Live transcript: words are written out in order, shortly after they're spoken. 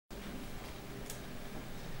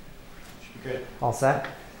Good. All set?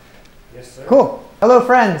 Yes, sir. Cool. Hello,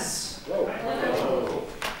 friends. Hello.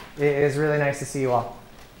 It is really nice to see you all.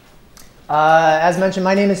 As mentioned,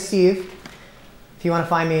 my name is Steve. If you want to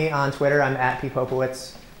find me on Twitter, I'm at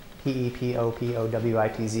 @Popowitz,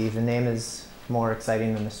 P-E-P-O-P-O-W-I-T-Z. The name is more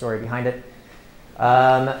exciting than the story behind it.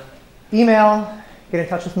 Email, get in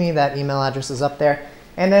touch with me. That email address is up there.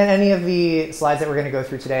 And then any of the slides that we're going to go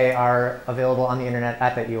through today are available on the internet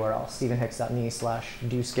at that URL,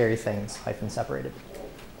 stephenhicks.me/do-scary-things-separated.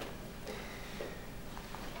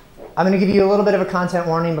 I'm going to give you a little bit of a content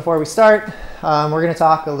warning before we start. We're going to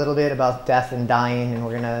talk a little bit about death and dying, and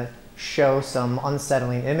we're going to show some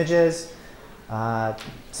unsettling images,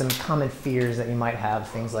 some common fears that you might have,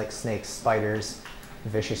 things like snakes, spiders,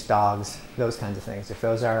 vicious dogs, those kinds of things. If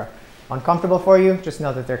those are uncomfortable for you, just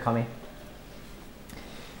know that they're coming.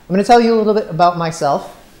 I'm going to tell you a little bit about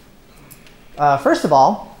myself. First of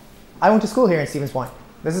all, I went to school here in Stevens Point.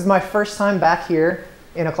 This is my first time back here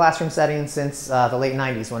in a classroom setting since the late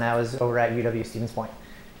 90s when I was over at UW Stevens Point.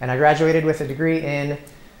 And I graduated with a degree in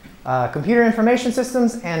computer information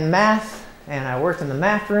systems and math. And I worked in the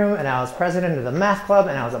math room, and I was president of the math club,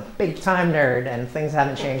 and I was a big-time nerd, and things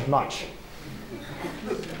haven't changed much.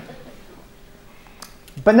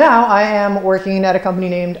 But now I am working at a company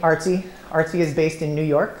named Artsy. Artsy is based in New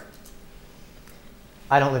York.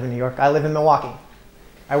 I don't live in New York. I live in Milwaukee.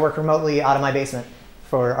 I work remotely out of my basement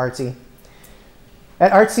for Artsy.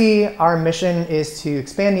 At Artsy, our mission is to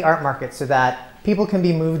expand the art market so that people can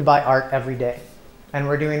be moved by art every day. And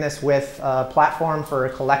we're doing this with a platform for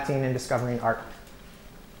collecting and discovering art.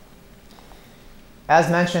 As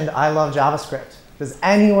mentioned, I love JavaScript. Does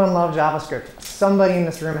anyone love JavaScript? Somebody in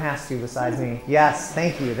this room has to besides me. Yes,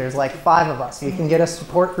 thank you. There's like 5 of us. You can get a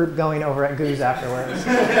support group going over at Goose afterwards.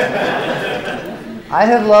 I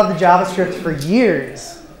have loved JavaScript for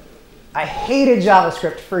years. I hated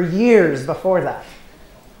JavaScript for years before that.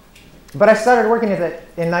 But I started working with it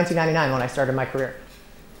in 1999 when I started my career.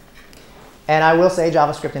 And I will say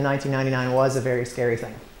JavaScript in 1999 was a very scary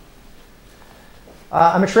thing.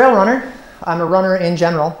 I'm a trail runner. I'm a runner in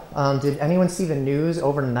general. Did anyone see the news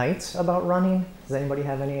overnight about running? Does anybody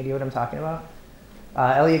have any idea what I'm talking about?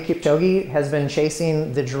 Eliud Kipchoge has been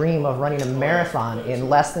chasing the dream of running a marathon in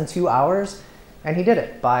less than 2 hours, and he did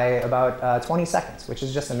it by about 20 seconds, which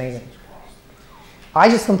is just amazing. I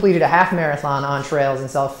just completed a half marathon on trails in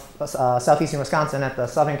southeastern Wisconsin at the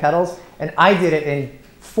Southern Kettles, and I did it in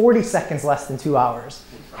 40 seconds less than 2 hours.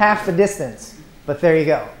 Half the distance, but there you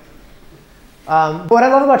go. What I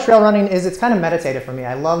love about trail running is it's kind of meditative for me.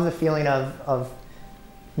 I love the feeling of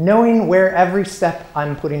knowing where every step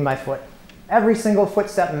I'm putting my foot. Every single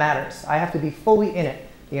footstep matters. I have to be fully in it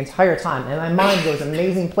the entire time, and my mind goes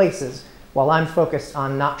amazing places while I'm focused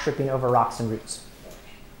on not tripping over rocks and roots.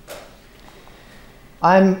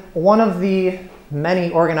 I'm one of the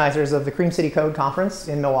many organizers of the Cream City Code Conference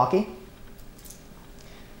in Milwaukee.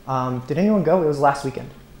 Did anyone go? It was last weekend.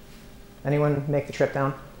 Anyone make the trip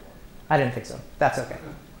down? I didn't think so. That's OK.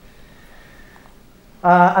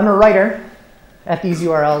 I'm a writer at these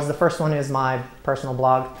URLs. The first one is my personal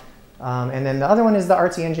blog. And then the other one is the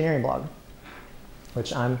Artsy Engineering blog,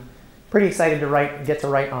 which I'm pretty excited to get to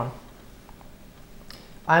write on.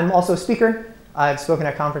 I'm also a speaker. I've spoken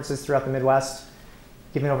at conferences throughout the Midwest,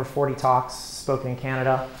 given over 40 talks, spoken in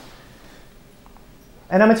Canada.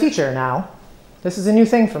 And I'm a teacher now. This is a new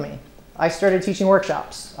thing for me. I started teaching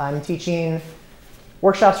workshops. I'm teaching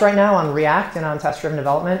workshops right now on React and on test-driven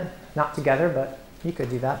development. Not together, but you could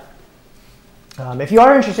do that. If you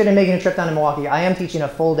are interested in making a trip down to Milwaukee, I am teaching a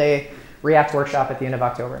full-day React workshop at the end of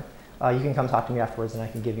October. You can come talk to me afterwards, and I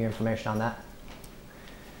can give you information on that.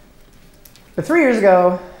 But 3 years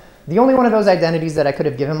ago, the only one of those identities that I could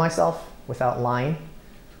have given myself without lying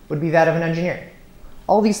would be that of an engineer.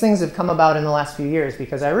 All these things have come about in the last few years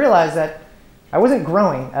because I realized that I wasn't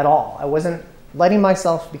growing at all. I wasn't letting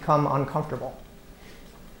myself become uncomfortable.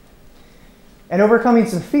 And overcoming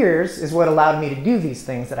some fears is what allowed me to do these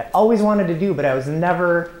things that I always wanted to do, but I was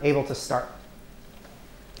never able to start.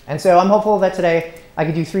 And so I'm hopeful that today I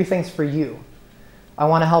could do 3 things for you. I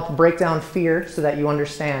want to help break down fear so that you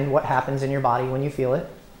understand what happens in your body when you feel it.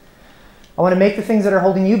 I want to make the things that are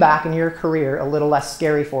holding you back in your career a little less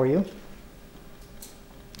scary for you.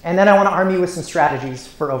 And then I want to arm you with some strategies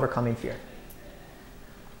for overcoming fear.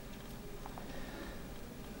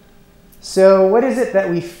 So what is it that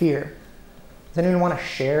we fear? Does anyone want to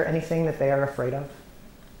share anything that they are afraid of?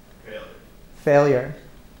 Failure. Failure.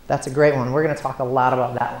 That's a great one. We're going to talk a lot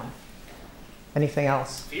about that one. Anything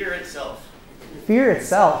else? Fear itself. Fear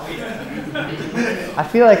itself. I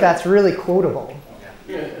feel like that's really quotable.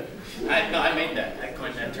 Yeah. I made that. I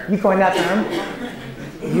coined that term. You coined that term?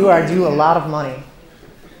 You are due a lot of money.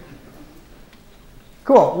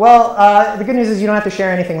 Cool. Well, the good news is you don't have to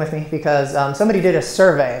share anything with me because somebody did a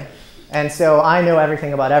survey, and so I know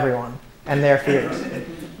everything about everyone and their fears.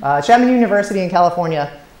 Chapman University in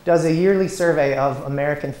California does a yearly survey of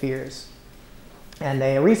American fears, and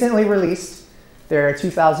they recently released their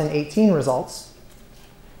 2018 results.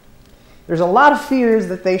 There's a lot of fears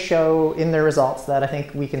that they show in their results that I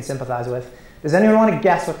think we can sympathize with. Does anyone want to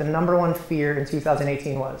guess what the _1 fear in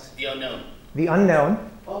 2018 was? The unknown. The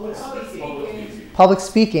unknown. Public speaking. Public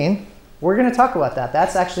speaking. We're going to talk about that.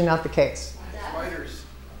 That's actually not the case. Spiders.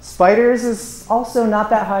 Spiders is also not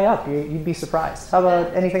that high up. You'd be surprised. How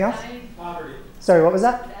about anything else? Poverty. Sorry, what was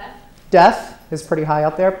that? Death is pretty high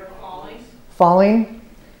up there. Falling.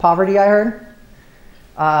 Poverty, I heard.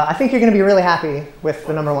 I think you're going to be really happy with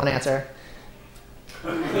the #1 answer.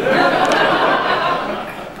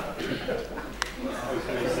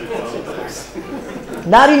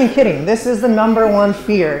 Not even kidding. This is the #1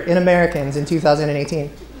 fear in Americans in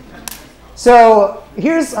 2018. So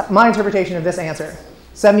here's my interpretation of this answer.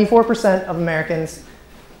 74% of Americans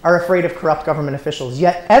are afraid of corrupt government officials.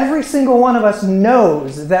 Yet every single one of us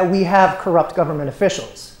knows that we have corrupt government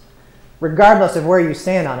officials, regardless of where you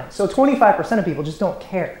stand on it. So 25% of people just don't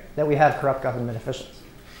care that we have corrupt government officials.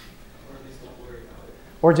 Or at least don't worry about it.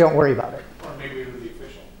 Or don't worry about it. Or maybe it was the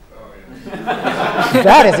official. Oh, yeah.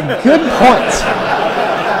 That is a good point.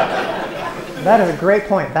 That is a great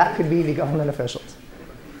point. That could be the government officials.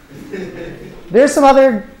 There's some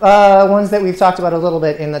other ones that we've talked about a little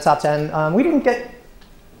bit in the top 10. We didn't get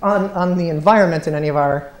on the environment in any of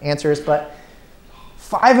our answers, but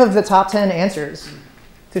 5 of the top 10 answers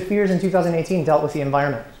to fears in 2018 dealt with the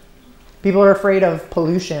environment. People are afraid of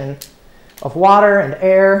pollution of water and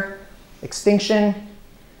air, extinction,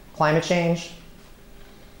 climate change.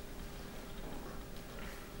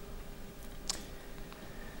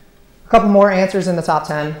 A couple more answers in the top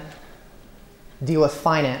 10 deal with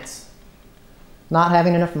finance. Not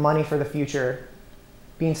having enough money for the future,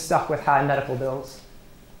 being stuck with high medical bills,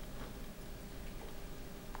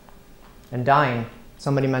 and dying.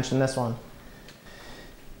 Somebody mentioned this one.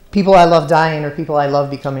 People I love dying or people I love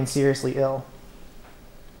becoming seriously ill.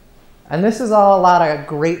 And this is all a lot of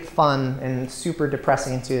great fun and super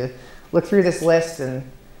depressing to look through this list and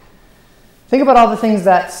think about all the things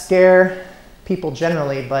that scare people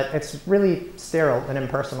generally, but it's really sterile and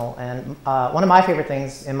impersonal. And one of my favorite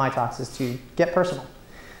things in my talks is to get personal.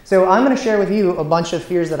 So I'm going to share with you a bunch of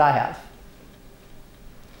fears that I have.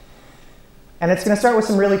 And it's going to start with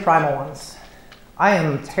some really primal ones. I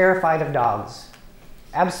am terrified of dogs.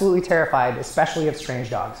 Absolutely terrified, especially of strange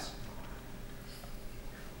dogs.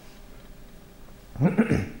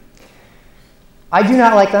 I do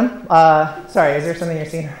not like them. Sorry, is there something you're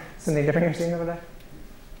seeing? Something different you're seeing over there?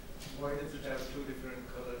 Why does it have 2 different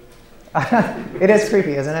colors? It is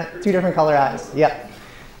creepy, isn't it? 2 different color eyes. Yep.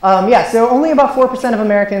 Yeah, so only about 4% of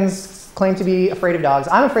Americans claim to be afraid of dogs.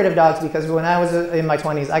 I'm afraid of dogs because when I was in my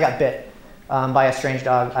 20s, I got bit by a strange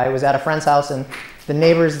dog. I was at a friend's house, and the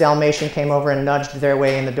neighbor's Dalmatian came over and nudged their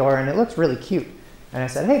way in the door, and it looked really cute. And I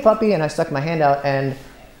said, "Hey, puppy," and I stuck my hand out, and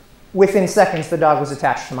within seconds, the dog was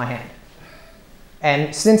attached to my hand.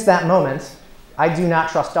 And since that moment, I do not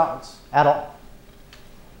trust dogs at all.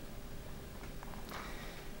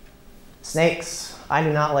 Snakes. I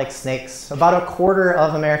do not like snakes. About a quarter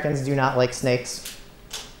of Americans do not like snakes.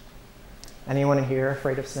 Anyone in here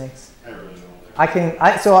afraid of snakes? I really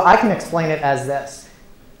don't. So I can explain it as this.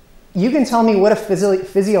 You can tell me what a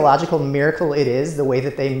physiological miracle it is, the way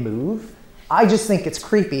that they move. I just think it's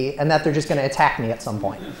creepy and that they're just going to attack me at some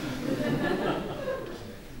point.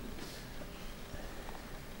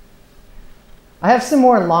 I have some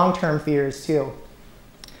more long-term fears, too.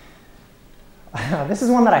 This is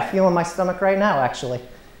one that I feel in my stomach right now, actually.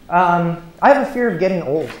 I have a fear of getting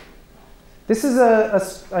old. This is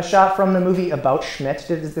a shot from the movie About Schmidt.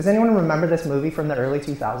 Does anyone remember this movie from the early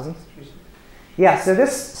 2000s? Yeah, so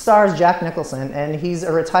this stars Jack Nicholson, and he's a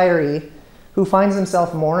retiree who finds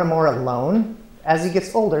himself more and more alone as he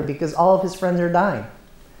gets older because all of his friends are dying.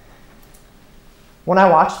 When I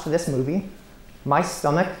watched this movie, my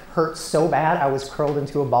stomach hurt so bad I was curled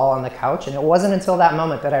into a ball on the couch, and it wasn't until that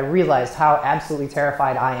moment that I realized how absolutely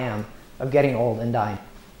terrified I am of getting old and dying.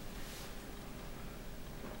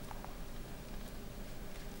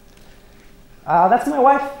 That's my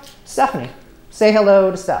wife, Stephanie. Say hello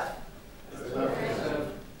to Steph.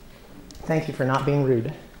 Thank you for not being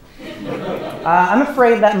rude. I'm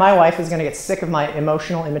afraid that my wife is going to get sick of my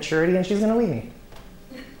emotional immaturity and she's going to leave me.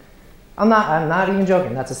 I'm not even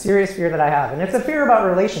joking. That's a serious fear that I have. And it's a fear about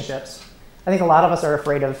relationships. I think a lot of us are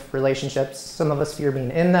afraid of relationships. Some of us fear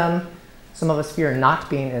being in them. Some of us fear not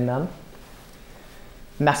being in them,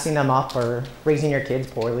 messing them up, or raising your kids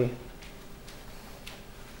poorly.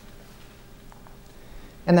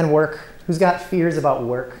 And then work. Who's got fears about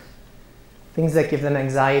work? Things that give them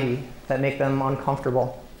anxiety, that make them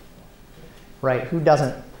uncomfortable. Right, who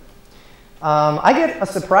doesn't? I get a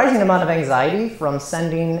surprising amount of anxiety from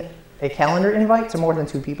sending a calendar invite to more than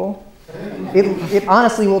 2 people. It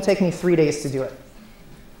honestly will take me 3 days to do it,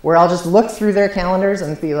 where I'll just look through their calendars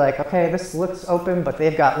and be like, okay, this looks open, but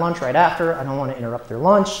they've got lunch right after. I don't want to interrupt their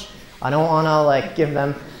lunch. I don't want to like give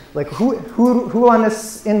them, like who on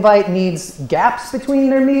this invite needs gaps between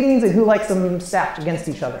their meetings and who likes them stacked against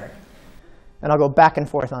each other. And I'll go back and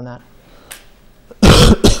forth on that.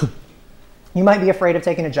 You might be afraid of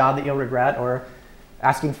taking a job that you'll regret or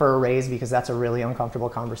asking for a raise because that's a really uncomfortable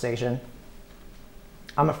conversation.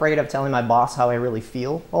 I'm afraid of telling my boss how I really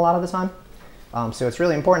feel a lot of the time. So it's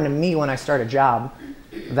really important to me when I start a job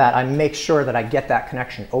that I make sure that I get that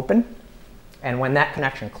connection open. And when that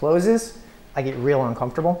connection closes, I get real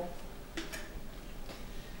uncomfortable.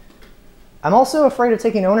 I'm also afraid of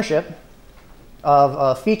taking ownership of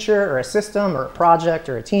a feature or a system or a project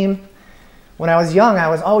or a team. When I was young, I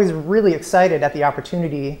was always really excited at the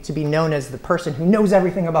opportunity to be known as the person who knows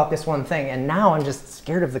everything about this one thing. And now I'm just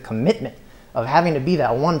scared of the commitment of having to be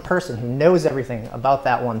that one person who knows everything about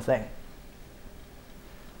that one thing.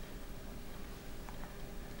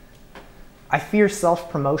 I fear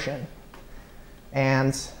self-promotion.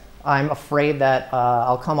 And I'm afraid that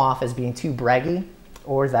I'll come off as being too braggy,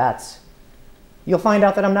 or that you'll find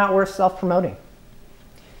out that I'm not worth self-promoting.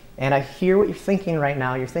 And I hear what you're thinking right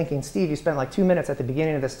now. You're thinking, Steve, you spent like 2 minutes at the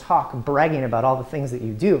beginning of this talk bragging about all the things that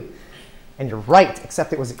you do. And you're right,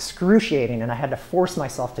 except it was excruciating, and I had to force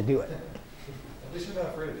myself to do it. At least you're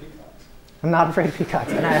not afraid of peacocks. I'm not afraid of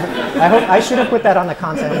peacocks. And I hope I should have put that on the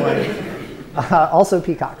content warning. Also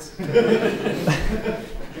peacocks.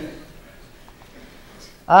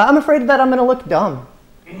 I'm afraid that I'm going to look dumb.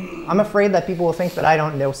 I'm afraid that people will think that I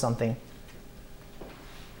don't know something.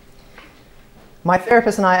 My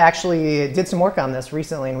therapist and I actually did some work on this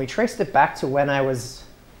recently, and we traced it back to when I was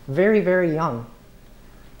very, very young.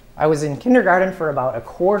 I was in kindergarten for about a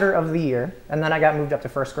quarter of the year, and then I got moved up to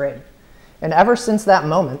first grade. And ever since that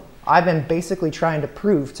moment, I've been basically trying to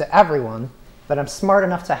prove to everyone that I'm smart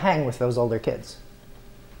enough to hang with those older kids.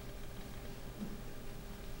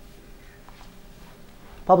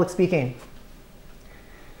 Public speaking.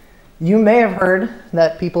 You may have heard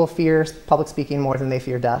that people fear public speaking more than they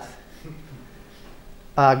fear death.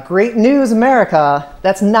 Great news, America.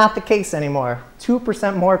 That's not the case anymore.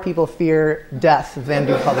 2% more people fear death than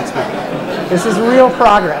do public speaking. This is real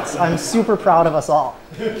progress. I'm super proud of us all.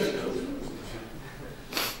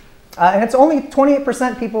 And it's only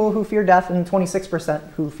 28% people who fear death and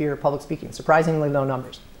 26% who fear public speaking. Surprisingly low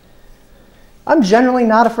numbers. I'm generally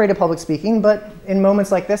not afraid of public speaking, but in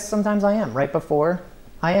moments like this, sometimes I am. Right before,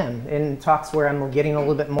 I am. In talks where I'm getting a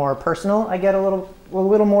little bit more personal, I get a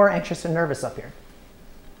little more anxious and nervous up here.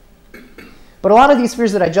 But a lot of these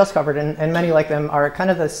fears that I just covered, and many like them, are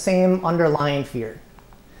kind of the same underlying fear.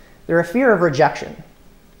 They're a fear of rejection.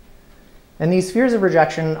 And these fears of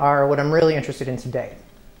rejection are what I'm really interested in today,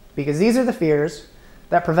 because these are the fears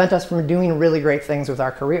that prevent us from doing really great things with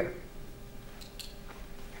our career.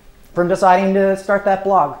 From deciding to start that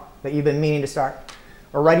blog that you've been meaning to start,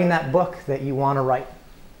 or writing that book that you want to write,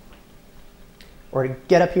 or to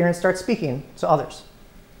get up here and start speaking to others,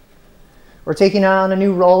 or taking on a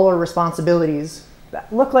new role or responsibilities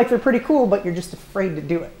that look like they're pretty cool, but you're just afraid to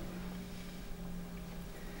do it.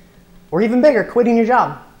 Or even bigger, quitting your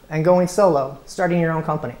job and going solo, starting your own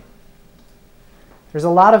company. There's a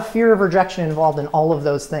lot of fear of rejection involved in all of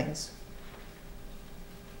those things.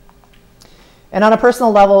 And on a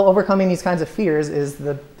personal level, overcoming these kinds of fears it's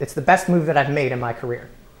the best move that I've made in my career.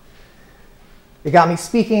 It got me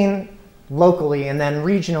speaking locally, and then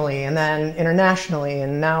regionally, and then internationally,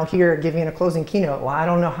 and now here giving a closing keynote. Well, I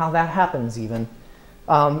don't know how that happens even.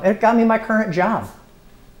 It got me my current job.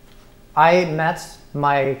 I met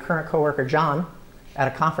my current coworker, John, at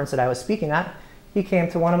a conference that I was speaking at. He came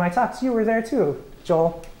to one of my talks. You were there too,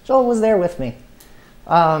 Joel. Joel was there with me.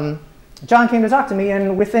 John came to talk to me,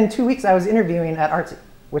 and within 2 weeks, I was interviewing at Artsy,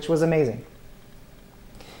 which was amazing.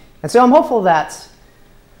 And so I'm hopeful that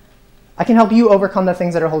I can help you overcome the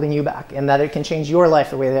things that are holding you back, and that it can change your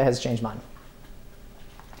life the way that it has changed mine.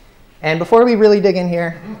 And before we really dig in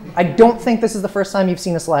here, I don't think this is the first time you've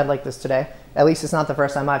seen a slide like this today. At least it's not the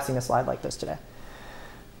first time I've seen a slide like this today.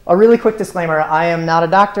 A really quick disclaimer, I am not a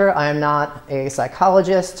doctor, I am not a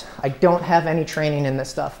psychologist, I don't have any training in this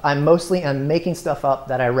stuff. I mostly am making stuff up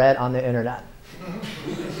that I read on the internet.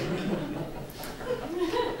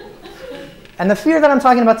 And the fear that I'm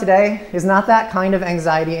talking about today is not that kind of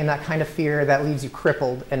anxiety and that kind of fear that leaves you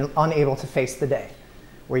crippled and unable to face the day,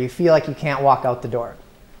 where you feel like you can't walk out the door.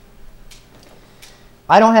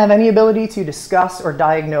 I don't have any ability to discuss or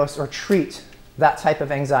diagnose or treat that type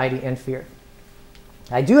of anxiety and fear.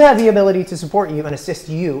 I do have the ability to support you and assist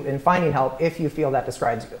you in finding help if you feel that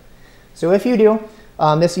describes you. So if you do,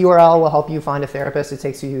 this URL will help you find a therapist. It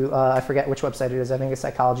takes you, I forget which website it is, I think it's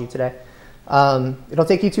Psychology Today. It'll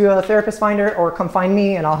take you to a therapist finder, or come find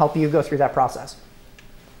me and I'll help you go through that process.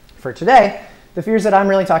 For today, the fears that I'm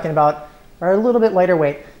really talking about are a little bit lighter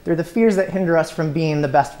weight. They're the fears that hinder us from being the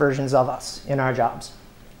best versions of us in our jobs.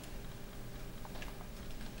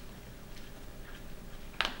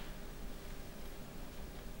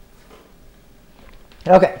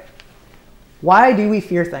 Okay, why do we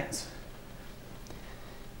fear things?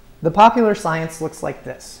 The popular science looks like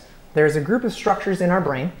this. There's a group of structures in our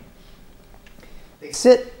brain. They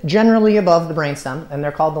sit generally above the brainstem, and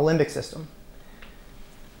they're called the limbic system.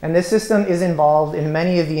 And this system is involved in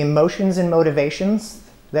many of the emotions and motivations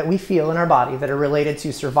that we feel in our body that are related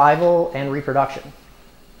to survival and reproduction.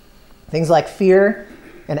 Things like fear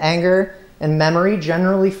and anger and memory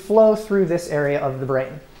generally flow through this area of the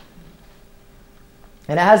brain.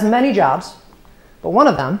 And it has many jobs, but one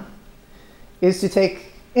of them is to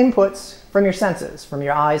take inputs from your senses, from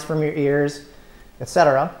your eyes, from your ears,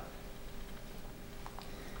 etc.,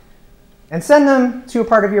 and send them to a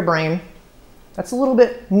part of your brain that's a little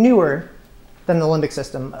bit newer than the limbic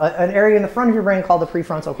system, an area in the front of your brain called the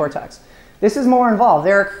prefrontal cortex. This is more involved.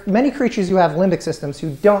 There are many creatures who have limbic systems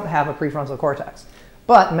who don't have a prefrontal cortex,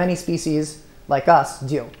 but many species, like us,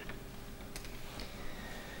 do.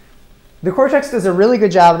 The cortex does a really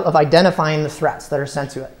good job of identifying the threats that are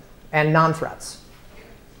sent to it and non-threats.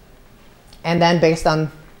 And then based on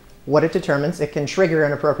what it determines, it can trigger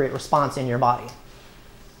an appropriate response in your body.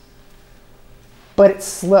 But it's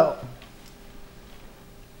slow.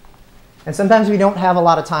 And sometimes we don't have a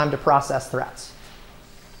lot of time to process threats.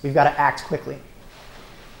 We've got to act quickly.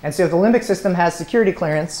 And so the limbic system has security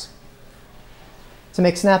clearance to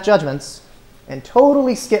make snap judgments and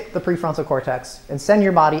totally skip the prefrontal cortex and send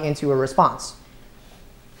your body into a response.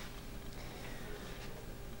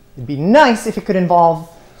 It'd be nice if it could involve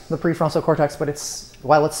the prefrontal cortex, but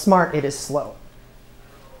while it's smart, it is slow.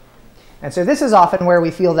 And so this is often where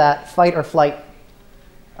we feel that fight or flight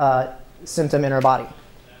symptom in our body.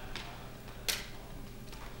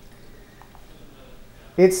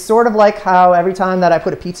 It's sort of like how every time that I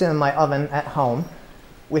put a pizza in my oven at home,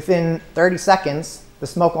 within 30 seconds, the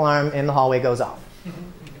smoke alarm in the hallway goes off.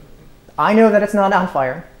 I know that it's not on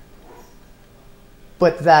fire,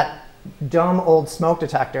 but that dumb old smoke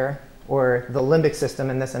detector, or the limbic system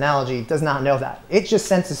in this analogy, does not know that. It just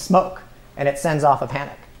senses smoke, and it sends off a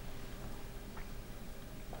panic.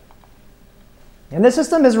 And this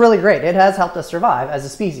system is really great. It has helped us survive as a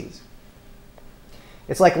species.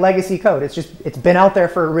 It's like legacy code. It's been out there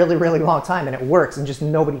for a really, really long time, and it works, and just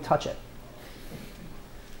nobody touch it.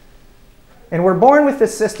 And we're born with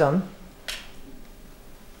this system,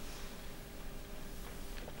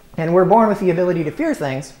 and we're born with the ability to fear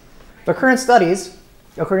things, but current studies,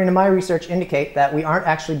 according to my research, indicate that we aren't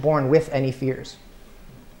actually born with any fears.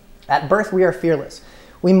 At birth, we are fearless.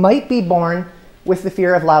 We might be born with the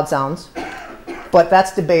fear of loud sounds, but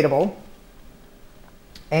that's debatable.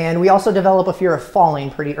 And we also develop a fear of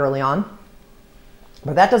falling pretty early on,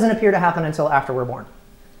 but that doesn't appear to happen until after we're born.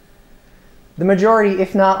 The majority,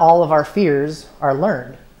 if not all, of our fears are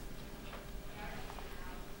learned.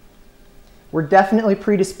 We're definitely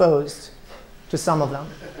predisposed to some of them,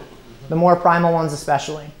 the more primal ones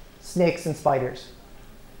especially, snakes and spiders.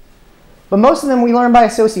 But most of them we learn by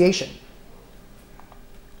association.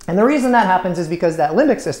 And the reason that happens is because that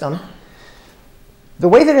limbic system, the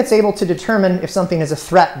way that it's able to determine if something is a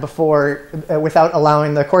threat without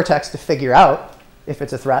allowing the cortex to figure out if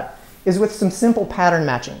it's a threat, is with some simple pattern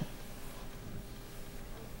matching.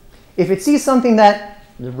 If it sees something that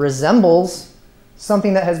resembles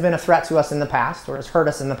something that has been a threat to us in the past or has hurt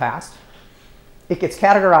us in the past, it gets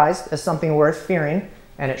categorized as something worth fearing,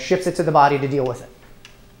 and it ships it to the body to deal with it.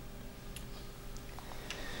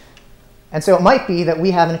 And so it might be that we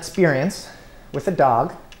have an experience with a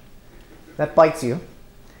dog that bites you,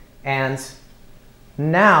 and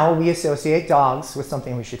now we associate dogs with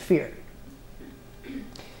something we should fear.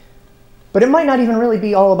 But it might not even really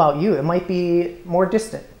be all about you. It might be more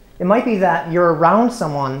distant. It might be that you're around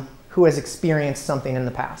someone who has experienced something in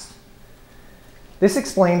the past. This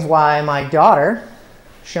explains why my daughter,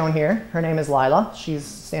 shown here, her name is Lila. She's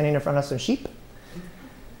standing in front of some sheep.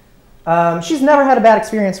 She's never had a bad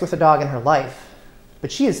experience with a dog in her life,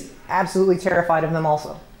 but she is absolutely terrified of them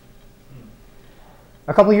also.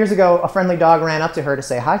 A couple years ago, a friendly dog ran up to her to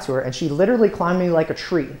say hi to her, and she literally climbed me like a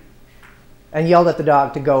tree and yelled at the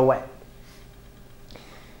dog to go away.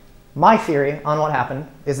 My theory on what happened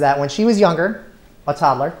is that when she was younger, a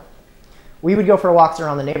toddler, we would go for walks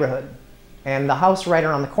around the neighborhood, and the house right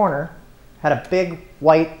around the corner had a big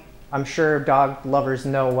white, I'm sure dog lovers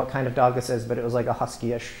know what kind of dog this is, but it was like a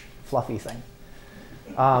husky-ish, fluffy thing.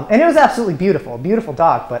 And it was absolutely beautiful, beautiful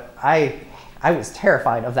dog, but I was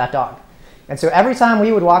terrified of that dog. And so every time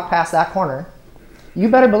we would walk past that corner, you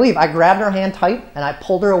better believe I grabbed her hand tight and I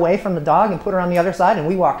pulled her away from the dog and put her on the other side, and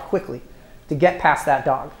we walked quickly to get past that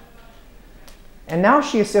dog. And now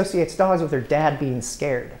she associates dogs with her dad being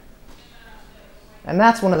scared. And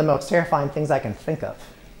that's one of the most terrifying things I can think of.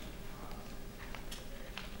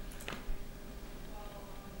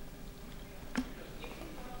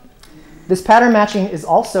 This pattern matching is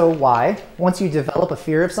also why, once you develop a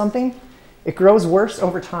fear of something, it grows worse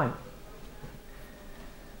over time.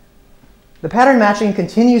 The pattern matching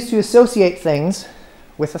continues to associate things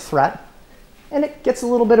with a threat, and it gets a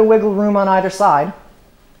little bit of wiggle room on either side.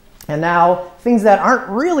 And now things that aren't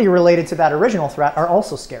really related to that original threat are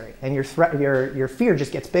also scary, and your fear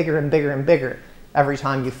just gets bigger and bigger and bigger every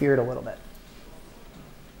time you fear it a little bit.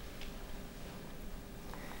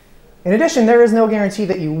 In addition, there is no guarantee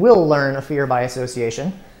that you will learn a fear by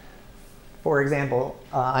association. For example,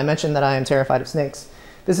 I mentioned that I am terrified of snakes.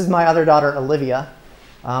 This is my other daughter, Olivia,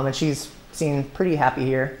 and she's seen pretty happy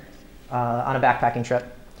here on a backpacking trip.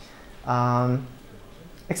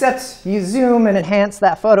 Except you zoom and enhance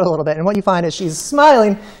that photo a little bit, and what you find is she's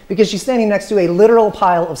smiling because she's standing next to a literal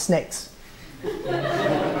pile of snakes.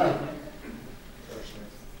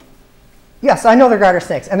 Yes, I know they're garter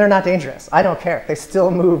snakes, and they're not dangerous. I don't care. They still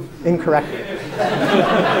move incorrectly.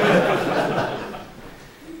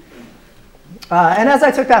 And as I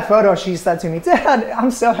took that photo, she said to me, "Dad, I'm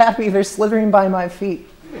so happy they're slithering by my feet."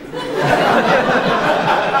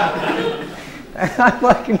 And I'm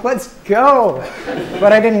like, let's go.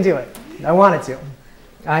 But I didn't do it. I wanted to.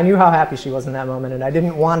 I knew how happy she was in that moment, and I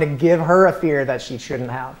didn't want to give her a fear that she shouldn't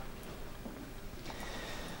have.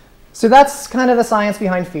 So that's kind of the science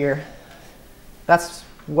behind fear. That's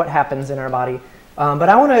what happens in our body. But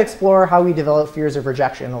I want to explore how we develop fears of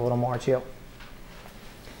rejection a little more, too.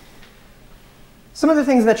 Some of the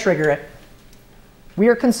things that trigger it. We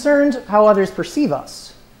are concerned how others perceive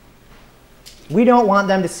us. We don't want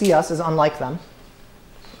them to see us as unlike them.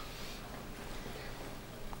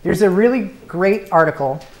 There's a really great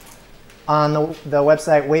article on the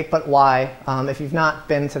website Wait But Why. If you've not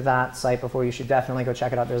been to that site before, you should definitely go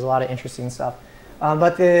check it out. There's a lot of interesting stuff.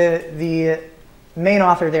 But the main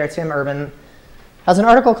author there, Tim Urban, has an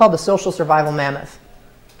article called The Social Survival Mammoth.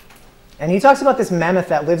 And he talks about this mammoth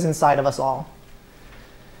that lives inside of us all,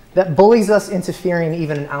 that bullies us into fearing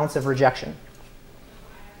even an ounce of rejection.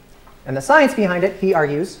 And the science behind it, he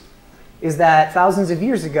argues, is that thousands of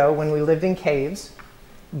years ago, when we lived in caves,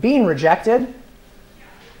 being rejected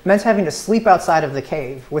meant having to sleep outside of the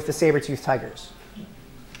cave with the saber-toothed tigers,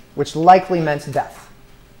 which likely meant death.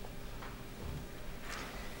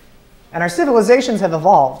 And our civilizations have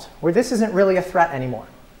evolved where this isn't really a threat anymore.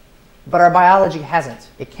 But our biology hasn't.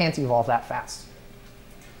 It can't evolve that fast.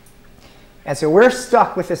 And so we're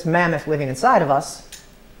stuck with this mammoth living inside of us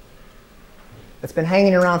that's been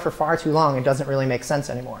hanging around for far too long and doesn't really make sense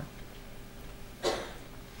anymore.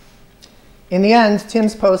 In the end,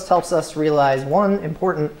 Tim's post helps us realize one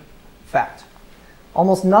important fact.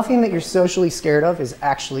 Almost nothing that you're socially scared of is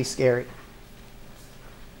actually scary.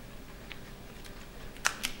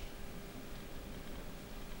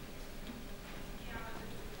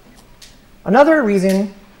 Another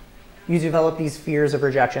reason you develop these fears of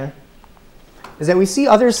rejection is that we see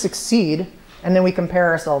others succeed and then we compare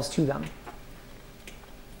ourselves to them.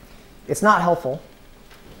 It's not helpful,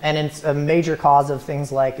 and it's a major cause of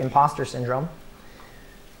things like imposter syndrome.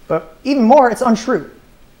 But even more, it's untrue.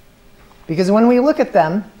 Because when we look at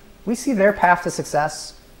them, we see their path to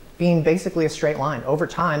success being basically a straight line. Over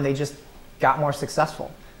time, they just got more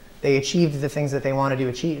successful. They achieved the things that they wanted to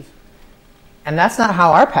achieve. And that's not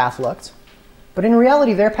how our path looked. But in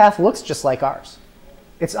reality, their path looks just like ours.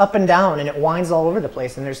 It's up and down, and it winds all over the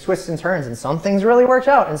place, and there's twists and turns, and some things really worked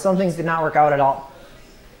out, and some things did not work out at all.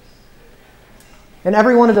 And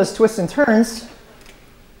every one of those twists and turns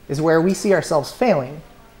is where we see ourselves failing.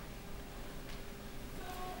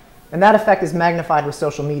 And that effect is magnified with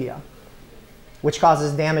social media, which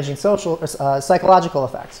causes damaging psychological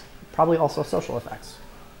effects, probably also social effects,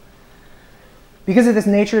 because of this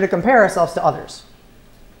nature to compare ourselves to others.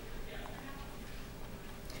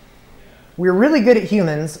 we're really good at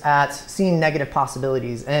humans at seeing negative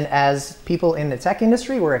possibilities. And as people in the tech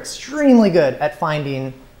industry, we're extremely good at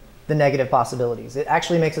finding the negative possibilities. It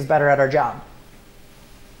actually makes us better at our job.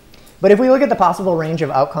 But if we look at the possible range of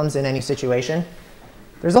outcomes in any situation,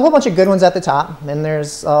 there's a whole bunch of good ones at the top, and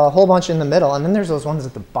there's a whole bunch in the middle, and then there's those ones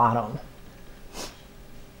at the bottom.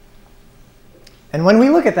 And when we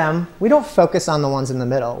look at them, we don't focus on the ones in the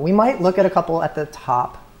middle. We might look at a couple at the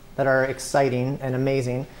top that are exciting and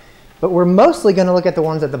amazing, but we're mostly going to look at the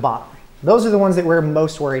ones at the bottom. Those are the ones that we're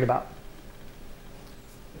most worried about.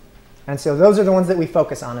 And so those are the ones that we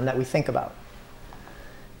focus on and that we think about.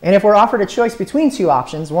 And if we're offered a choice between two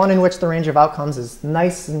options, one in which the range of outcomes is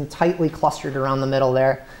nice and tightly clustered around the middle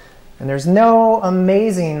there, and there's no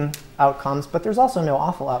amazing outcomes, but there's also no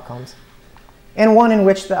awful outcomes, and one in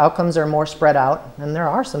which the outcomes are more spread out, and there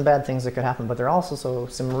are some bad things that could happen, but there are also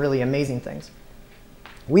some really amazing things,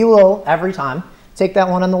 we will, every time, take that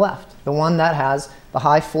one on the left, the one that has the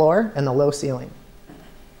high floor and the low ceiling.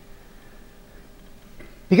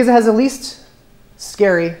 Because it has the least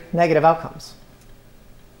scary negative outcomes.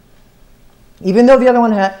 Even though the other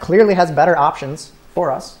one clearly has better options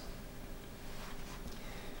for us,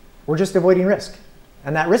 we're just avoiding risk.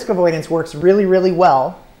 And that risk avoidance works really, really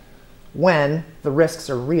well when the risks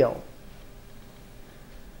are real.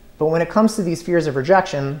 But when it comes to these fears of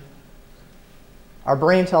rejection, our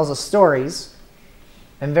brain tells us stories,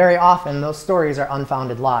 and very often those stories are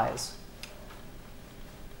unfounded lies.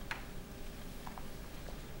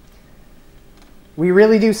 We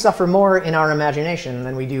really do suffer more in our imagination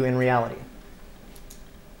than we do in reality.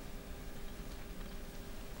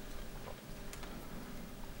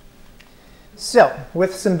 So,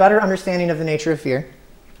 with some better understanding of the nature of fear,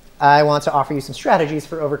 I want to offer you some strategies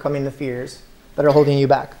for overcoming the fears that are holding you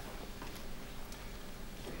back.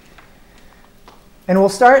 And we'll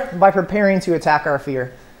start by preparing to attack our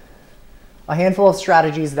fear. A handful of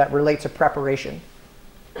strategies that relate to preparation.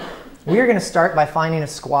 We are going to start by finding a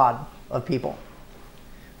squad of people.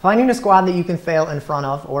 Finding a squad that you can fail in front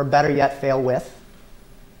of, or better yet, fail with.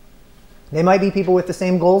 They might be people with the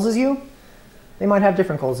same goals as you. They might have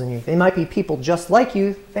different goals than you. They might be people just like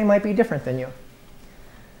you. They might be different than you.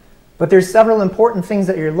 But there's several important things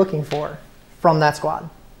that you're looking for from that squad.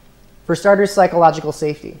 For starters, psychological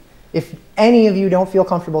safety. If any of you don't feel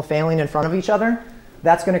comfortable failing in front of each other,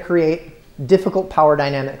 that's going to create difficult power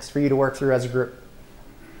dynamics for you to work through as a group.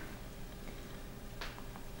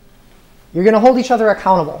 You're going to hold each other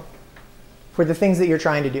accountable for the things that you're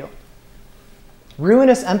trying to do.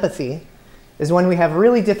 Ruinous empathy is when we have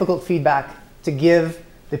really difficult feedback to give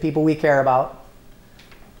the people we care about,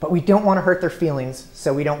 but we don't want to hurt their feelings,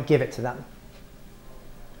 so we don't give it to them.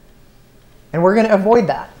 And we're going to avoid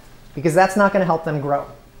that, because that's not going to help them grow.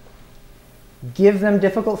 Give them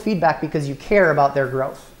difficult feedback because you care about their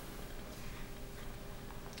growth.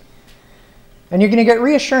 And you're going to get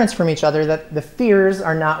reassurance from each other that the fears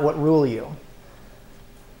are not what rule you.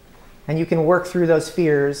 And you can work through those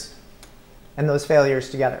fears and those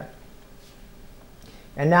failures together.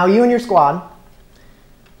 And now you and your squad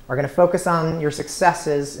are going to focus on your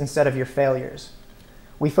successes instead of your failures.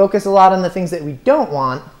 We focus a lot on the things that we don't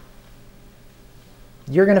want.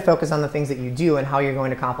 You're going to focus on the things that you do and how you're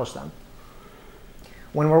going to accomplish them.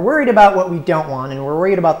 When we're worried about what we don't want and we're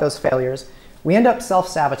worried about those failures, we end up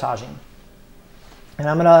self-sabotaging. And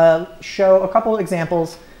I'm going to show a couple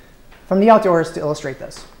examples from the outdoors to illustrate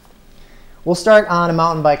this. We'll start on a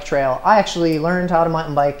mountain bike trail. I actually learned how to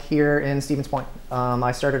mountain bike here in Stevens Point.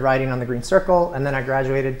 I started riding on the Green Circle, and then I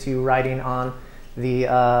graduated to riding on the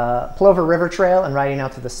Plover River Trail and riding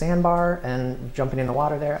out to the sandbar and jumping in the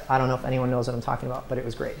water there. I don't know if anyone knows what I'm talking about, but it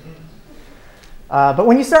was great. But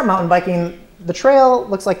when you start mountain biking, the trail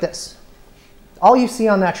looks like this. All you see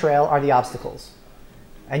on that trail are the obstacles,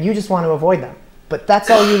 and you just want to avoid them. But that's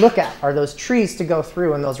all you look at, are those trees to go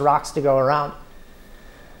through and those rocks to go around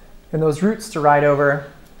and those roots to ride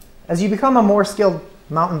over. As you become a more skilled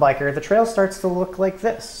mountain biker, the trail starts to look like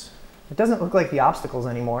this. It doesn't look like the obstacles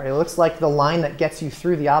anymore. It looks like the line that gets you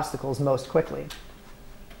through the obstacles most quickly.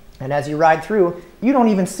 And as you ride through, you don't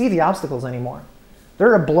even see the obstacles anymore.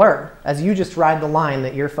 They're a blur as you just ride the line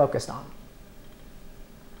that you're focused on.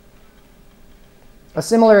 A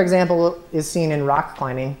similar example is seen in rock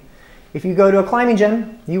climbing. If you go to a climbing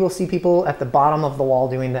gym, you will see people at the bottom of the wall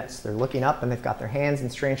doing this. They're looking up and they've got their hands in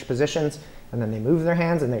strange positions, and then they move their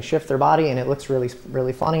hands and they shift their body, and it looks really,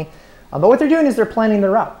 really funny. But what they're doing is they're planning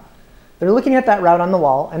their route. They're looking at that route on the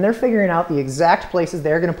wall, and they're figuring out the exact places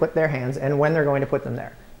they're going to put their hands and when they're going to put them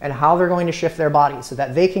there, and how they're going to shift their body so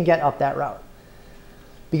that they can get up that route.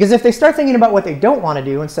 Because if they start thinking about what they don't want to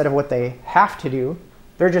do instead of what they have to do,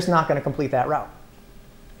 they're just not going to complete that route.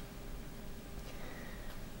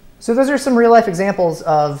 So those are some real life examples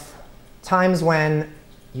of times when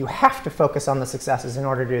you have to focus on the successes in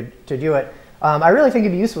order to do it. I really think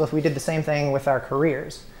it'd be useful if we did the same thing with our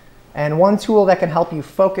careers. And one tool that can help you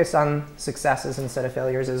focus on successes instead of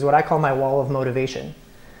failures is what I call my wall of motivation.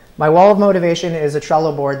 My wall of motivation is a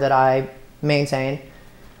Trello board that I maintain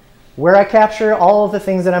where I capture all of the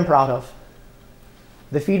things that I'm proud of,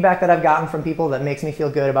 the feedback that I've gotten from people that makes me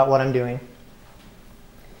feel good about what I'm doing,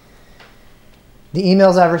 the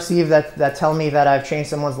emails I've received that tell me that I've changed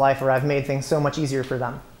someone's life or I've made things so much easier for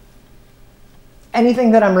them.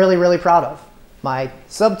 Anything that I'm really, really proud of. My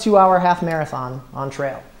sub 2-hour half marathon on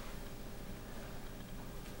trail.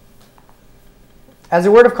 As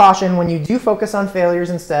a word of caution, when you do focus on failures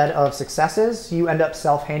instead of successes, you end up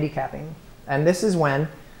self-handicapping. And this is when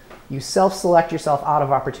you self-select yourself out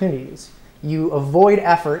of opportunities. You avoid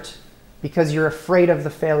effort because you're afraid of the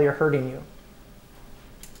failure hurting you.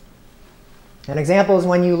 An example is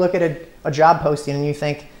when you look at a job posting and you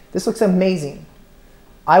think, this looks amazing.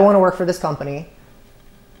 I want to work for this company.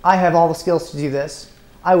 I have all the skills to do this.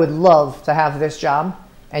 I would love to have this job.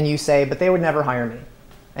 And you say, but they would never hire me.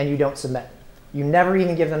 And you don't submit. You never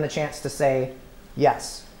even give them the chance to say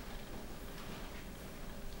yes.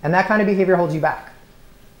 And that kind of behavior holds you back.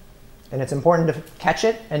 And it's important to catch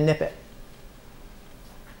it and nip it.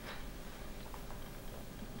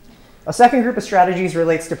 A second group of strategies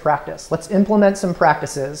relates to practice. Let's implement some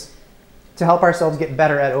practices to help ourselves get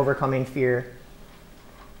better at overcoming fear.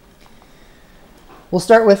 We'll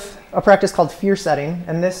start with a practice called fear setting.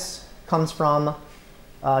 And this comes from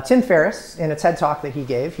Tim Ferriss in a TED Talk that he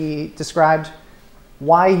gave. He described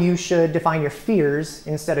why you should define your fears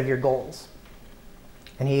instead of your goals.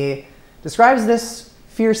 And he describes this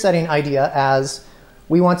fear setting idea as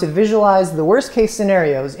we want to visualize the worst case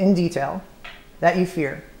scenarios in detail that you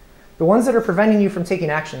fear, the ones that are preventing you from taking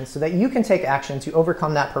action so that you can take action to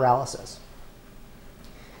overcome that paralysis.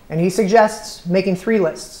 And he suggests making 3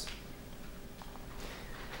 lists.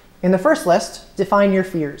 In the first list, define your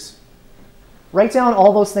fears. Write down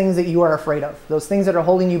all those things that you are afraid of, those things that are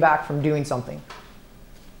holding you back from doing something.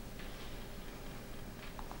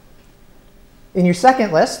 In your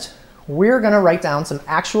second list, we're going to write down some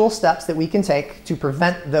actual steps that we can take to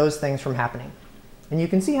prevent those things from happening. And you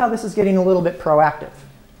can see how this is getting a little bit proactive.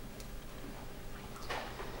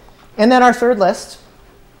 And then our third list,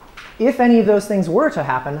 if any of those things were to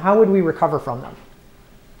happen, how would we recover from them?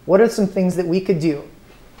 What are some things that we could do?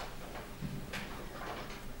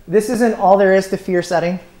 This isn't all there is to fear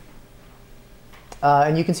setting.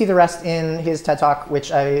 And you can see the rest in his TED Talk,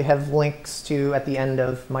 which I have links to at the end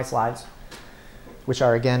of my slides, which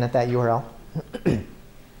are, again, at that URL.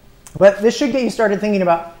 But this should get you started thinking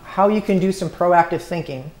about how you can do some proactive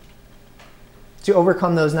thinking to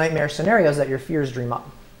overcome those nightmare scenarios that your fears dream up.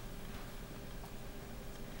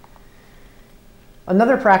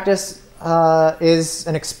 Another practice is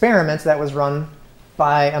an experiment that was run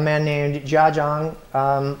by a man named Jia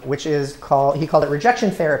Zhang, which is he called it rejection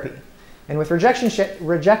therapy. And with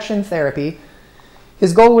rejection therapy,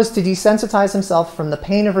 his goal was to desensitize himself from the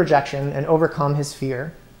pain of rejection and overcome his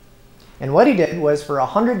fear. And what he did was, for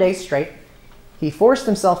 100 days straight, he forced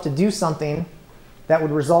himself to do something that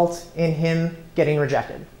would result in him getting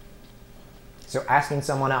rejected. So asking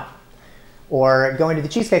someone out, or going to the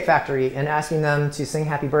Cheesecake Factory and asking them to sing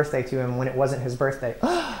happy birthday to him when it wasn't his birthday,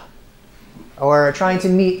 or trying to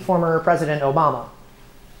meet former President Obama.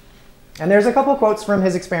 And there's a couple quotes from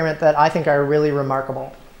his experiment that I think are really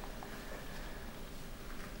remarkable.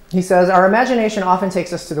 He says, "Our imagination often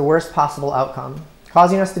takes us to the worst possible outcome,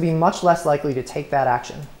 causing us to be much less likely to take that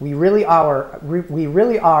action. We really are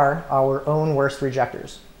our own worst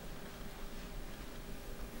rejectors."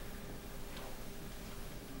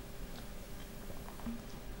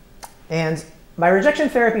 And my rejection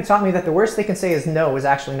therapy taught me that the worst they can say is no is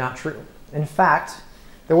actually not true. In fact,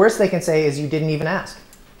 the worst they can say is you didn't even ask.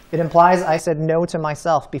 It implies I said no to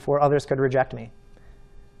myself before others could reject me.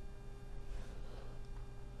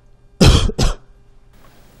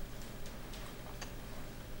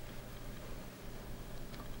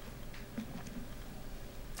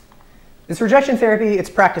 This rejection therapy, it's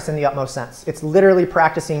practice in the utmost sense. It's literally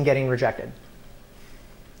practicing getting rejected.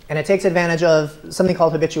 And it takes advantage of something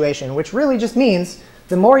called habituation, which really just means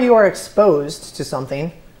the more you are exposed to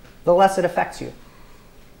something, the less it affects you.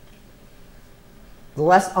 The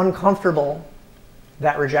less uncomfortable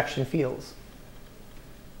that rejection feels.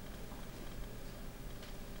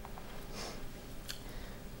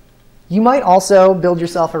 You might also build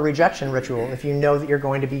yourself a rejection ritual if you know that you're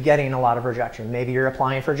going to be getting a lot of rejection. Maybe you're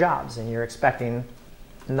applying for jobs and you're expecting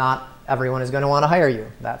not everyone is going to want to hire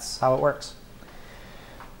you. That's how it works.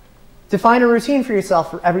 Define a routine for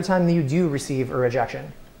yourself for every time that you do receive a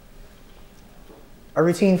rejection. A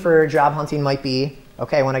routine for job hunting might be,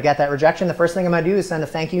 okay, when I get that rejection, the first thing I'm going to do is send a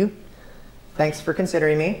thank you. Thanks for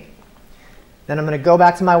considering me. Then I'm going to go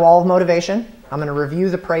back to my wall of motivation. I'm going to review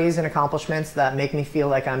the praise and accomplishments that make me feel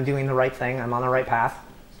like I'm doing the right thing, I'm on the right path.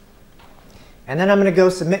 And then I'm going to go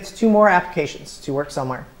submit 2 more applications to work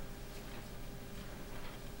somewhere.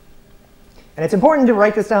 And it's important to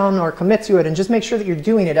write this down or commit to it and just make sure that you're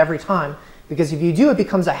doing it every time, because if you do, it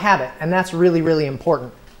becomes a habit, and that's really, really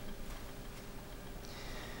important.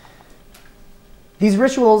 These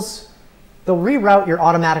rituals, they'll reroute your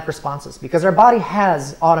automatic responses, because our body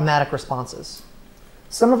has automatic responses.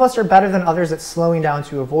 Some of us are better than others at slowing down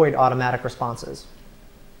to avoid automatic responses.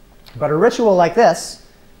 But a ritual like this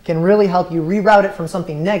can really help you reroute it from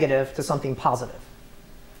something negative to something positive.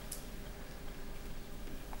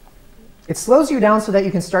 It slows you down so that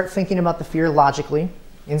you can start thinking about the fear logically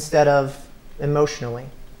instead of emotionally.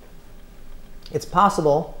 It's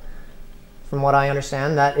possible, from what I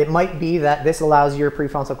understand, that it might be that this allows your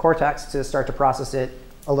prefrontal cortex to start to process it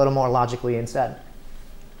a little more logically instead.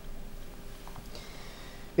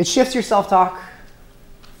 It shifts your self-talk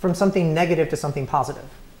from something negative to something positive.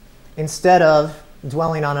 Instead of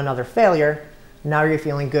dwelling on another failure, now you're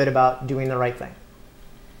feeling good about doing the right thing.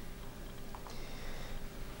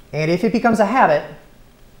 And if it becomes a habit,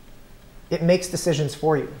 it makes decisions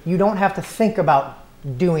for you. You don't have to think about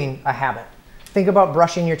doing a habit. Think about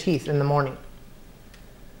brushing your teeth in the morning.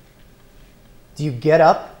 Do you get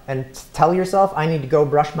up and tell yourself, I need to go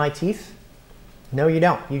brush my teeth? No, you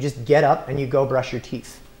don't. You just get up and you go brush your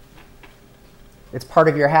teeth. It's part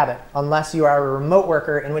of your habit, unless you are a remote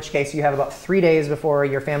worker, in which case you have about 3 days before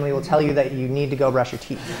your family will tell you that you need to go brush your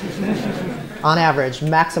teeth. On average,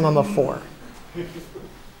 maximum of 4.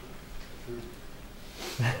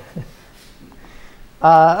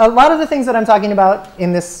 A lot of the things that I'm talking about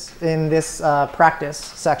in this practice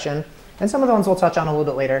section, and some of the ones we'll touch on a little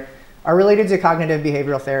bit later, are related to cognitive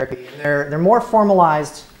behavioral therapy. They're more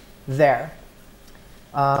formalized there.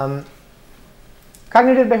 Cognitive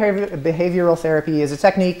behavioral therapy is a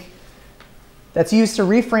technique that's used to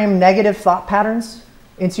reframe negative thought patterns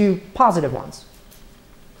into positive ones.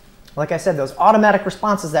 Like I said, those automatic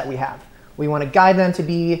responses that we have, we want to guide them to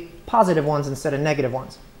be positive ones instead of negative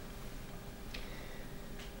ones.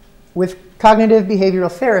 With cognitive behavioral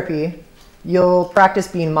therapy, you'll practice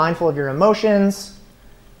being mindful of your emotions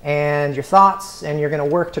and your thoughts, and you're going to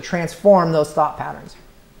work to transform those thought patterns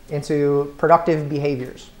into productive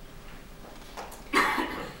behaviors.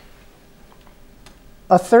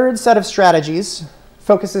 A third set of strategies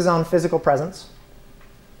focuses on physical presence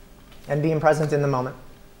and being present in the moment.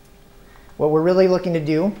 What we're really looking to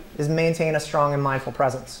do is maintain a strong and mindful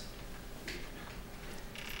presence.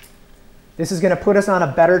 This is going to put us on a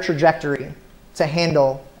better trajectory to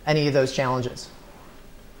handle any of those challenges.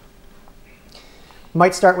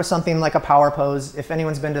 Might start with something like a power pose. If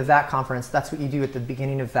anyone's been to that conference, that's what you do at the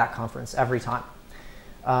beginning of that conference every time.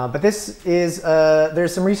 But this is,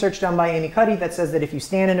 there's some research done by Amy Cuddy that says that if you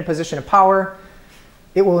stand in a position of power,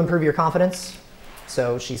 it will improve your confidence.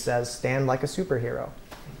 So she says, stand like a superhero.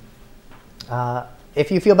 If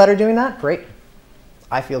you feel better doing that, great.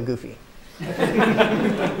 I feel goofy.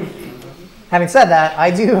 Having said that,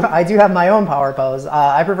 I do have my own power pose.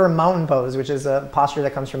 I prefer mountain pose, which is a posture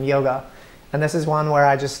that comes from yoga. And this is one where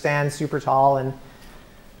I just stand super tall and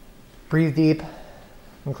breathe deep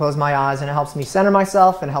and close my eyes, and it helps me center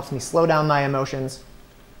myself and helps me slow down my emotions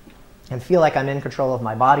and feel like I'm in control of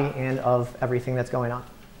my body and of everything that's going on.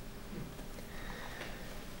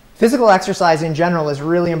 Physical exercise in general is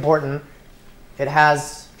really important. It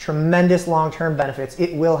has tremendous long-term benefits.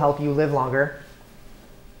 It will help you live longer.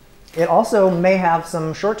 It also may have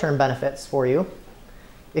some short-term benefits for you.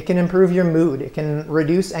 It can improve your mood. It can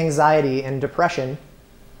reduce anxiety and depression.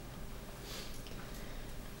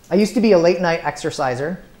 I used to be a late-night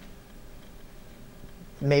exerciser.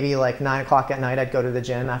 Maybe like 9 o'clock at night, I'd go to the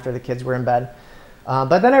gym after the kids were in bed.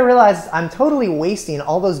 But then I realized I'm totally wasting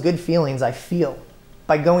all those good feelings I feel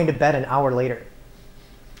by going to bed an hour later.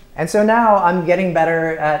 And so now I'm getting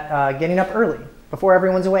better at getting up early before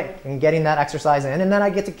everyone's awake and getting that exercise in. And then I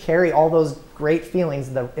get to carry all those great feelings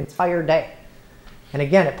the entire day. And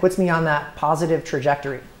again, it puts me on that positive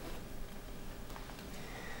trajectory.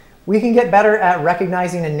 We can get better at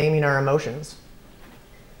recognizing and naming our emotions.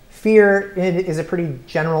 Fear is a pretty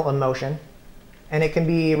general emotion, and it can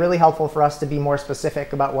be really helpful for us to be more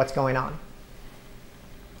specific about what's going on.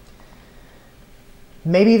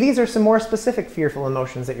 Maybe these are some more specific fearful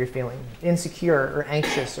emotions that you're feeling: insecure or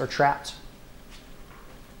anxious or trapped.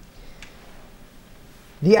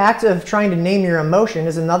 The act of trying to name your emotion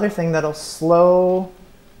is another thing that'll slow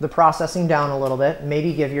the processing down a little bit,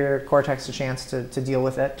 maybe give your cortex a chance to deal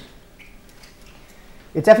with it.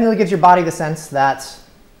 It definitely gives your body the sense that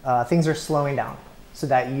things are slowing down so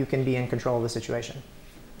that you can be in control of the situation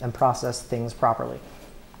and process things properly.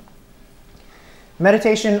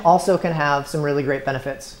 Meditation also can have some really great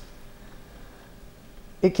benefits.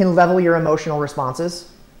 It can level your emotional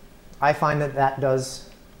responses. I find that it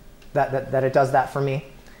does that for me.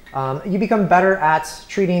 You become better at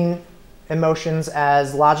treating emotions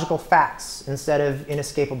as logical facts instead of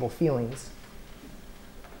inescapable feelings.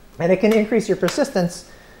 And it can increase your persistence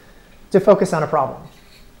to focus on a problem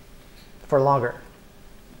for longer.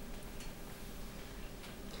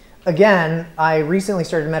 Again, I recently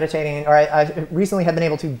started meditating, or I recently have been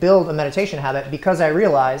able to build a meditation habit because I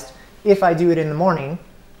realized if I do it in the morning,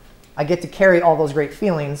 I get to carry all those great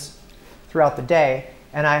feelings throughout the day.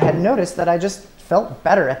 And I had noticed that I just felt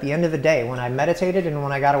better at the end of the day when I meditated and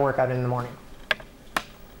when I got a workout in the morning.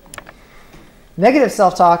 Negative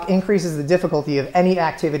self-talk increases the difficulty of any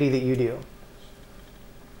activity that you do.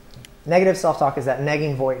 Negative self-talk is that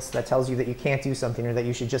nagging voice that tells you that you can't do something or that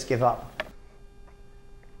you should just give up.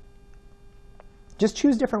 Just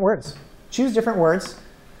choose different words. Choose different words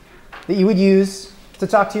that you would use to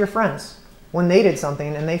talk to your friends when they did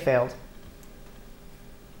something and they failed.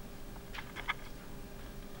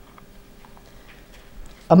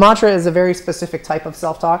 A mantra is a very specific type of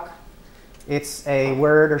self-talk. It's a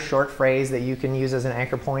word or short phrase that you can use as an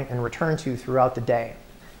anchor point and return to throughout the day.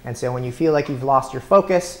 And so when you feel like you've lost your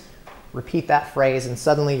focus, repeat that phrase and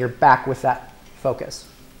suddenly you're back with that focus.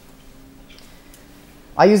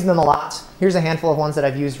 I use them a lot. Here's a handful of ones that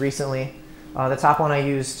I've used recently. The top one I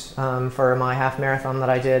used for my half marathon that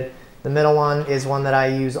I did. The middle one is one that I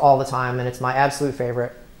use all the time, and it's my absolute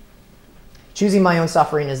favorite. Choosing my own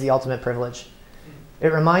suffering is the ultimate privilege.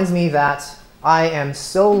 It reminds me that I am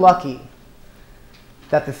so lucky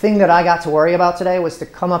that the thing that I got to worry about today was to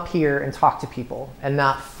come up here and talk to people and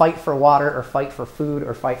not fight for water or fight for food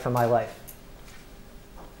or fight for my life.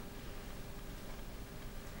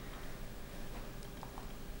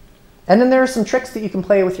 And then there are some tricks that you can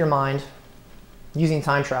play with your mind using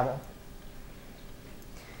time travel.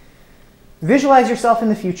 Visualize yourself in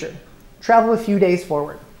the future. Travel a few days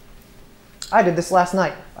forward. I did this last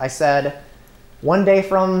night. I said, one day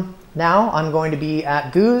from now, I'm going to be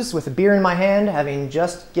at Goose with a beer in my hand, having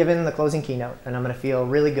just given the closing keynote, and I'm going to feel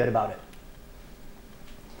really good about it.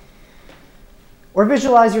 Or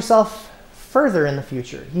visualize yourself further in the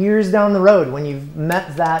future, years down the road, when you've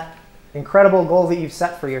met that incredible goal that you've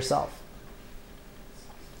set for yourself.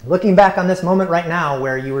 Looking back on this moment right now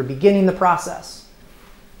where you were beginning the process.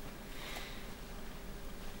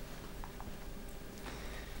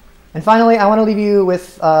 And finally, I want to leave you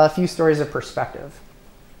with a few stories of perspective.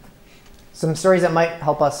 Some stories that might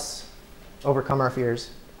help us overcome our fears.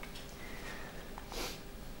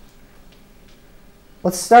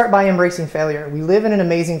 Let's start by embracing failure. We live in an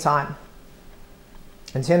amazing time.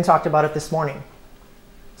 And Tim talked about it this morning.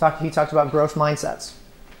 He talked about growth mindsets.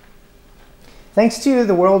 Thanks to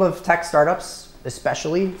the world of tech startups,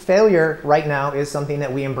 especially, failure right now is something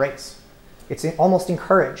that we embrace. It's almost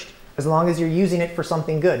encouraged, as long as you're using it for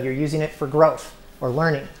something good. You're using it for growth or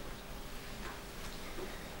learning.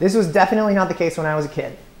 This was definitely not the case when I was a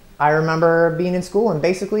kid. I remember being in school, and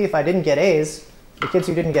basically, if I didn't get A's, the kids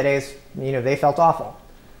who didn't get A's, they felt awful,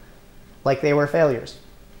 like they were failures.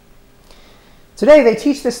 Today, they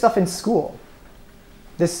teach this stuff in school,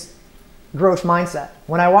 this growth mindset.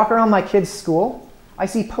 When I walk around my kids' school, I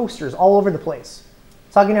see posters all over the place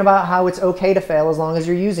talking about how it's okay to fail as long as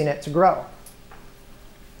you're using it to grow.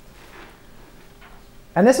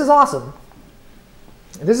 And this is awesome.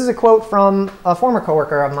 This is a quote from a former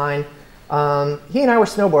coworker of mine. He and I were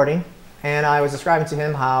snowboarding, and I was describing to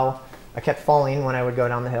him how I kept falling when I would go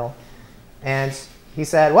down the hill. And he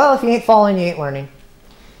said, well, if you ain't falling, you ain't learning.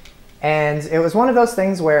 And it was one of those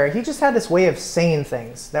things where he just had this way of saying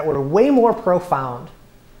things that were way more profound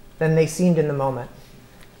than they seemed in the moment.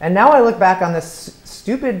 And now I look back on this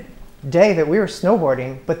stupid day that we were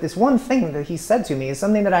snowboarding, but this one thing that he said to me is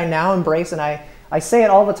something that I now embrace, and I say it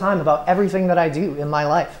all the time about everything that I do in my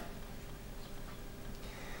life.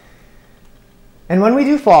 And when we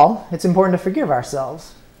do fall, it's important to forgive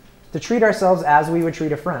ourselves, to treat ourselves as we would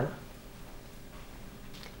treat a friend.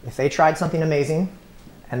 If they tried something amazing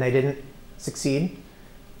and they didn't succeed,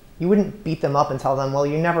 you wouldn't beat them up and tell them, well,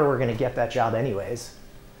 you never were going to get that job anyways.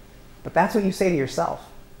 But that's what you say to yourself.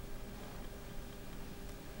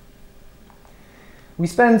 We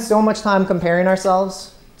spend so much time comparing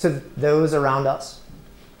ourselves to those around us.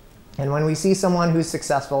 And when we see someone who's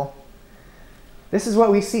successful, this is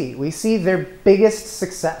what we see. We see their biggest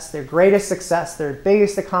success, their greatest success, their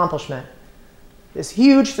biggest accomplishment. This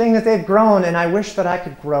huge thing that they've grown, and I wish that I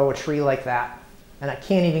could grow a tree like that. And I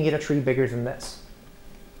can't even get a tree bigger than this.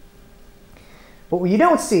 But what you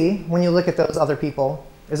don't see when you look at those other people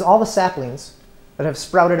is all the saplings that have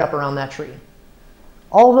sprouted up around that tree.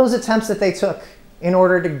 All those attempts that they took in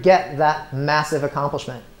order to get that massive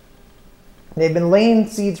accomplishment. They've been laying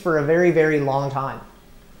seeds for a very, very long time.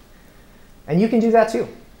 And you can do that too.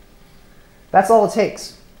 That's all it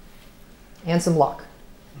takes. And some luck.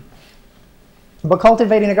 But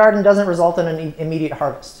cultivating a garden doesn't result in an immediate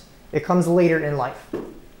harvest. It comes later in life.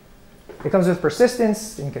 It comes with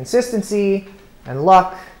persistence and consistency and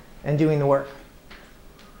luck and doing the work.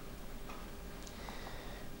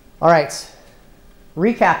 All right,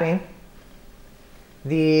 recapping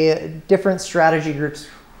the different strategy groups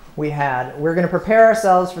we had. We're going to prepare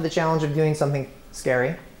ourselves for the challenge of doing something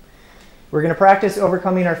scary. We're going to practice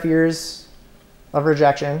overcoming our fears of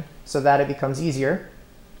rejection so that it becomes easier.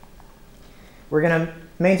 We're going to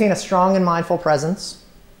maintain a strong and mindful presence.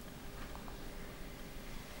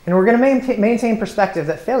 And we're going to maintain perspective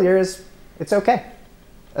that failure is, it's okay,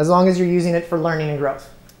 as long as you're using it for learning and growth.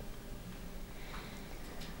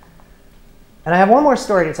 And I have one more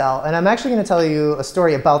story to tell, and I'm actually going to tell you a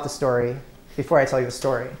story about the story before I tell you the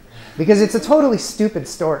story, because it's a totally stupid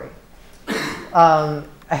story.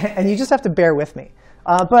 And you just have to bear with me.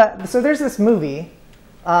 So there's this movie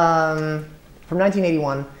from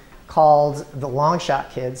 1981 called The Long Shot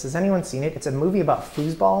Kids. Has anyone seen it? It's a movie about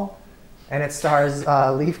foosball, and it stars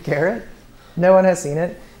Leif Garrett. No one has seen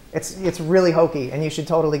it. It's really hokey, and you should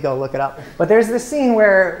totally go look it up. But there's this scene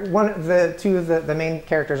where two of the main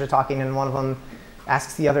characters are talking, and one of them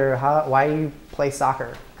asks the other, why do you play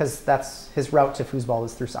soccer? Because that's his route to foosball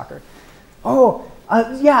is through soccer. Oh,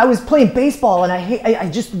 yeah, I was playing baseball, and I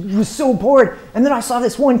just was so bored. And then I saw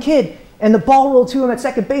this one kid, and the ball rolled to him at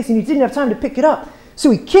second base, and he didn't have time to pick it up. So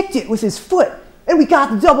he kicked it with his foot, and we got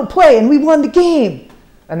the double play, and we won the game.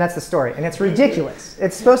 And that's the story. And it's ridiculous.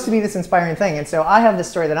 It's supposed to be this inspiring thing. And so I have this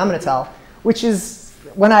story that I'm going to tell, which is,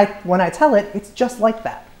 when I tell it, it's just like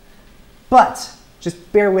that. But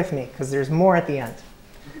just bear with me, because there's more at the end.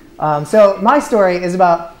 So my story is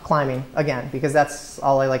about climbing, again, because that's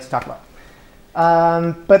all I like to talk about.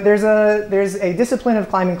 But there's a discipline of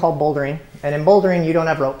climbing called bouldering. And in bouldering, you don't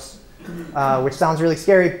have ropes, which sounds really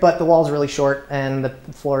scary, but the wall's really short, and the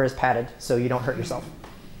floor is padded, so you don't hurt yourself.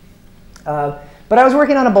 But I was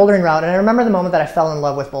working on a bouldering route, and I remember the moment that I fell in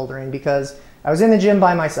love with bouldering, because I was in the gym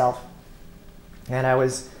by myself, and I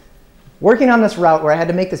was working on this route where I had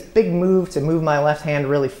to make this big move to move my left hand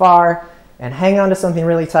really far and hang on to something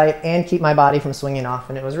really tight and keep my body from swinging off.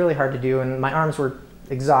 And it was really hard to do, and my arms were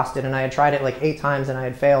exhausted, and I had tried it like 8 times, and I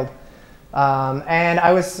had failed. And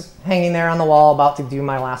I was hanging there on the wall about to do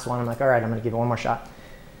my last one. I'm like, all right, I'm going to give it one more shot.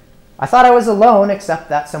 I thought I was alone, except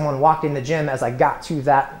that someone walked in the gym as I got to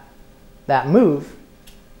that move,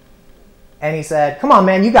 and he said, come on,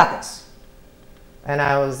 man, you got this. And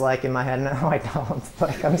I was like in my head, no, I don't.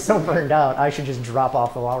 Like, I'm so burned out. I should just drop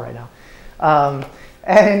off the wall right now.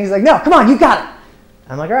 And he's like, no, come on, you got it.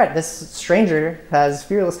 I'm like, all right, this stranger has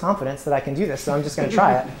fearless confidence that I can do this, so I'm just going to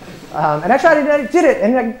try it. And I tried it, and I did it,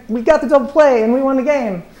 and we got the double play, and we won the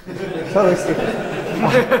game. Totally stupid.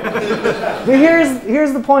 But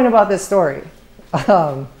here's the point about this story.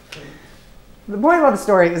 The point about the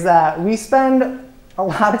story is that we spend a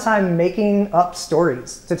lot of time making up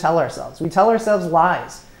stories to tell ourselves. We tell ourselves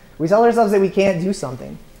lies. We tell ourselves that we can't do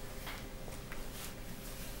something.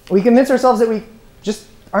 We convince ourselves that we just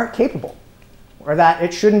aren't capable, or that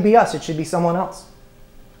it shouldn't be us, it should be someone else.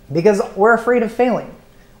 Because we're afraid of failing.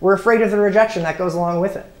 We're afraid of the rejection that goes along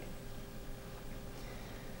with it.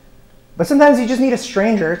 But sometimes you just need a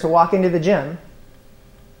stranger to walk into the gym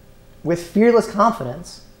with fearless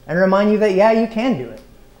confidence and remind you that, yeah, you can do it.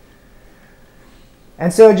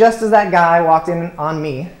 And so just as that guy walked in on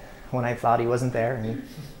me when I thought he wasn't there, and he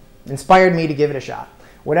inspired me to give it a shot.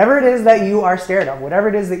 Whatever it is that you are scared of, whatever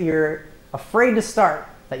it is that you're afraid to start,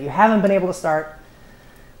 that you haven't been able to start,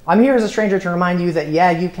 I'm here as a stranger to remind you that, yeah,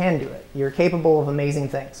 you can do it. You're capable of amazing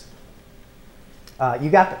things. You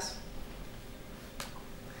got this.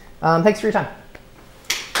 Thanks for your time.